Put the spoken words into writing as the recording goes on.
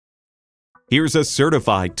Here's a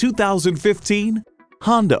certified 2015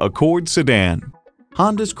 Honda Accord sedan.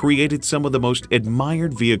 Honda's created some of the most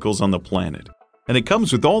admired vehicles on the planet, and it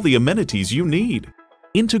comes with all the amenities you need.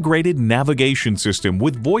 Integrated navigation system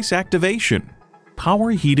with voice activation,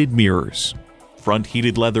 power heated mirrors, front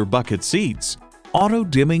heated leather bucket seats, auto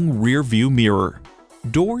dimming rear view mirror,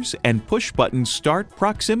 doors and push button start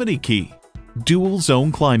proximity key, dual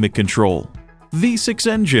zone climate control, V6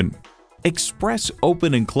 engine, express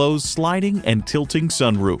open and close sliding and tilting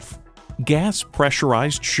sunroof, gas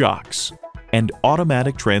pressurized shocks, and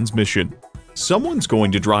automatic transmission. Someone's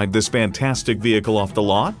going to drive this fantastic vehicle off the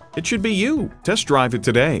lot. It should be you. Test drive it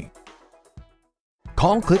today.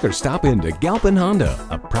 Call, click, or stop in to Galpin Honda,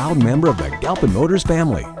 a proud member of the Galpin Motors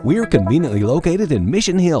family. We're conveniently located in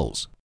Mission Hills.